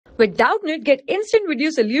With Doubtnut, get instant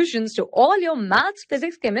video solutions to all your maths,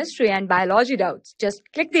 physics, chemistry, and biology doubts. Just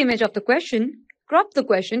click the image of the question, crop the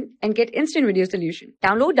question, and get instant video solution.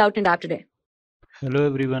 Download Doubtnut app today. Hello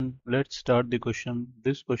everyone, let's start the question.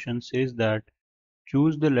 This question says that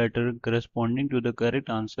choose the letter corresponding to the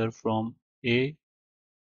correct answer from A,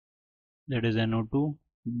 that is NO2,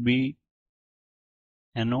 B,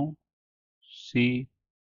 NO, C,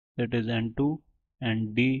 that is N2,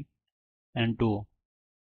 and D, N2O.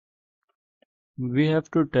 We have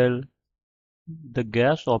to tell the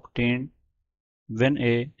gas obtained when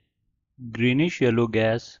a greenish yellow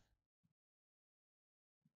gas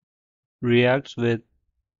reacts with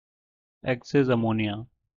excess ammonia.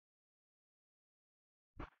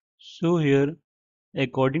 So here,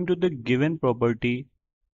 according to the given property,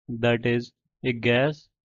 that is a gas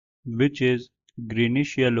which is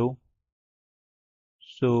greenish yellow,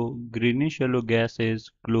 so greenish yellow gas is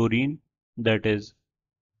chlorine, that is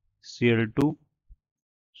Cl2.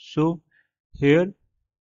 So here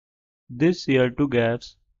this Cl2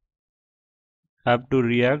 gas have to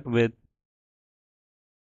react with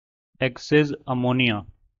excess ammonia,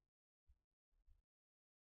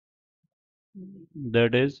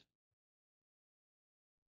 that is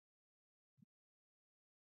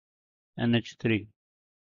NH3.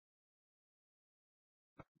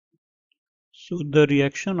 So the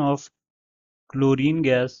reaction of chlorine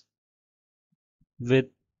gas with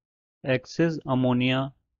excess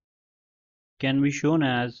ammonia can be shown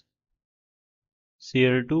as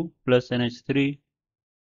Cl2 plus NH3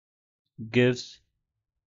 gives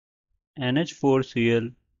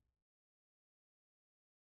NH4Cl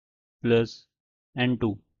plus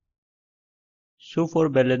N2. So for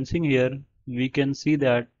balancing here, we can see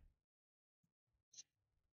that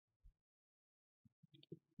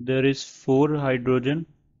there is 4 hydrogen.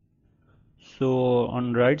 So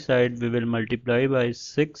on right side we will multiply by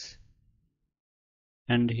 6,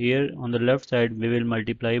 and here on the left side we will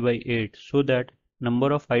multiply by 8, so that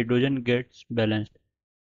number of hydrogen gets balanced.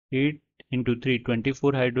 8 into 3,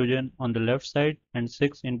 24 hydrogen on the left side, and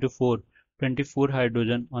 6 into 4, 24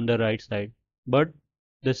 hydrogen on the right side. But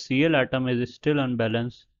the Cl atom is still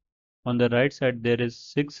unbalanced. On the right side there is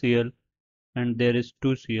 6 Cl and there is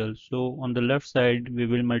 2 Cl. So on the left side we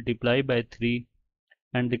will multiply by 3,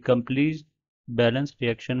 and the complete balanced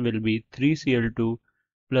reaction will be 3Cl2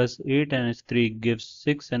 plus 8NH3 gives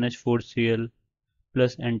 6NH4Cl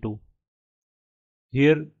plus N2.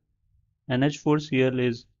 Here NH4Cl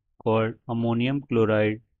is called ammonium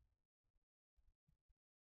chloride,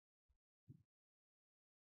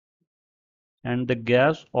 and the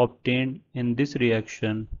gas obtained in this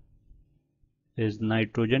reaction is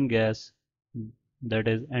nitrogen gas, that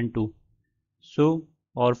is N2. So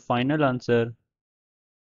our final answer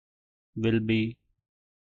will be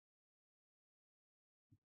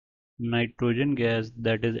nitrogen gas,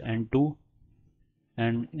 that is N2,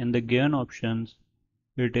 and in the given options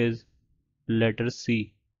it is letter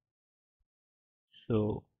C.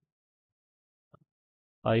 So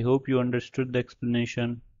I hope you understood the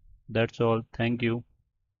explanation. That's all. Thank you.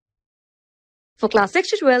 For class 6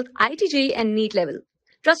 to 12, IIT JEE and NEET level.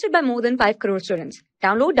 Trusted by more than 5 crore students.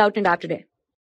 Download Doubtnut app today.